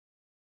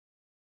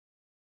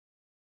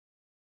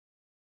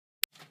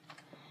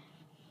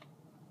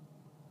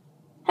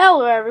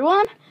Hello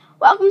everyone,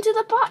 welcome to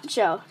the Pot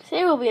Show.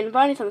 Today we'll be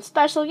inviting some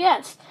special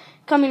guests,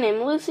 coming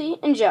named Lucy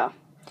and Joe.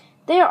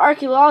 They are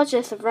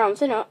archaeologists of Rome,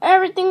 so they know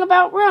everything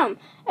about Rome.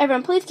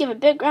 Everyone please give a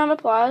big round of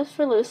applause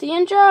for Lucy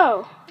and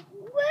Joe.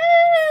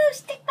 Woo!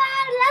 Stick by,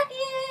 I love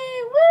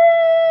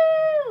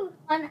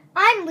you! Woo!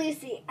 I'm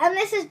Lucy, and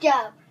this is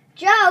Joe.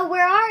 Joe,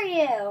 where are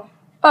you?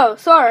 Oh,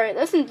 sorry,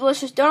 there's some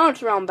delicious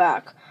donuts around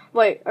back.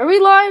 Wait, are we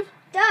live?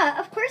 Duh,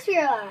 of course we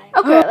are live.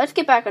 Okay, let's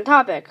get back on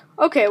topic.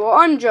 Okay, well,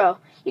 I'm Joe.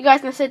 You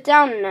guys can sit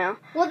down now.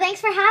 Well, thanks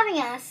for having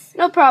us.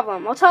 No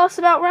problem. Well, tell us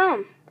about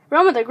Rome.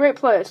 Rome is a great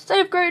place. They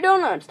have great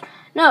donuts.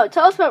 No,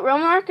 tell us about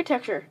Roman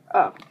architecture.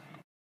 Oh.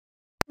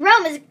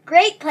 Rome is a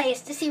great place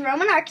to see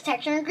Roman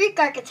architecture and Greek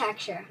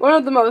architecture. One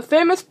of the most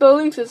famous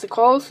buildings is the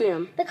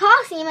Colosseum. The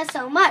Colosseum is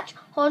so much.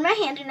 Hold my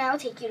hand and I will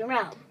take you to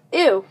Rome.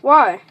 Ew,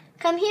 why?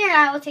 Come here and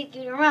I will take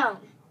you to Rome.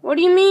 What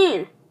do you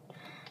mean?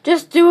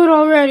 Just do it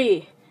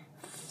already.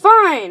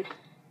 Fine.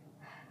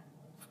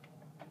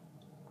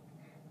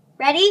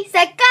 Ready,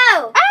 set,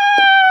 go!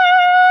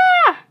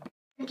 Ah!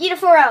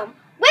 Beautiful Rome.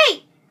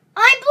 Wait,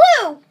 I'm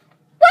blue.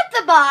 What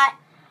the bot?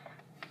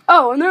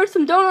 Oh, and there's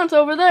some donuts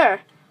over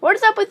there. What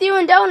is up with you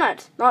and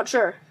donuts? Not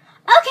sure.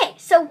 Okay,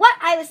 so what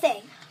I was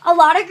saying, a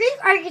lot of Greek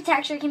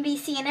architecture can be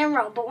seen in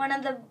Rome, but one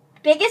of the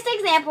biggest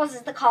examples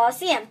is the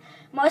Colosseum.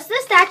 Most of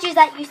the statues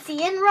that you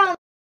see in Rome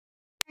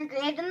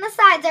engraved on the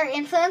sides are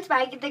influenced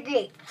by the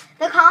Greek.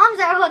 The columns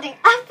that are holding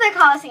up the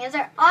Colosseums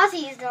are also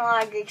used in a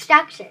lot of Greek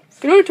structures.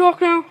 Can we talk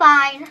now?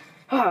 Fine.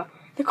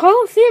 The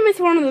Colosseum is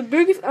one of the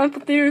biggest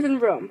amphitheaters in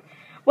Rome.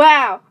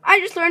 Wow, I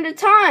just learned a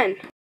ton.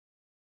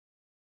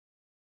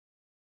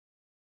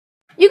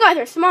 You guys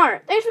are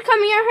smart. Thanks for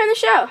coming out here on the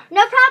show.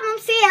 No problem,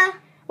 see ya.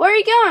 Where are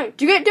you going?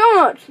 To get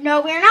donuts?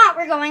 No, we're not.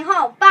 We're going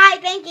home. Bye,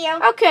 thank you.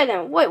 Okay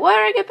then. Wait, why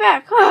did I get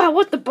back?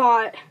 What the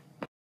bot?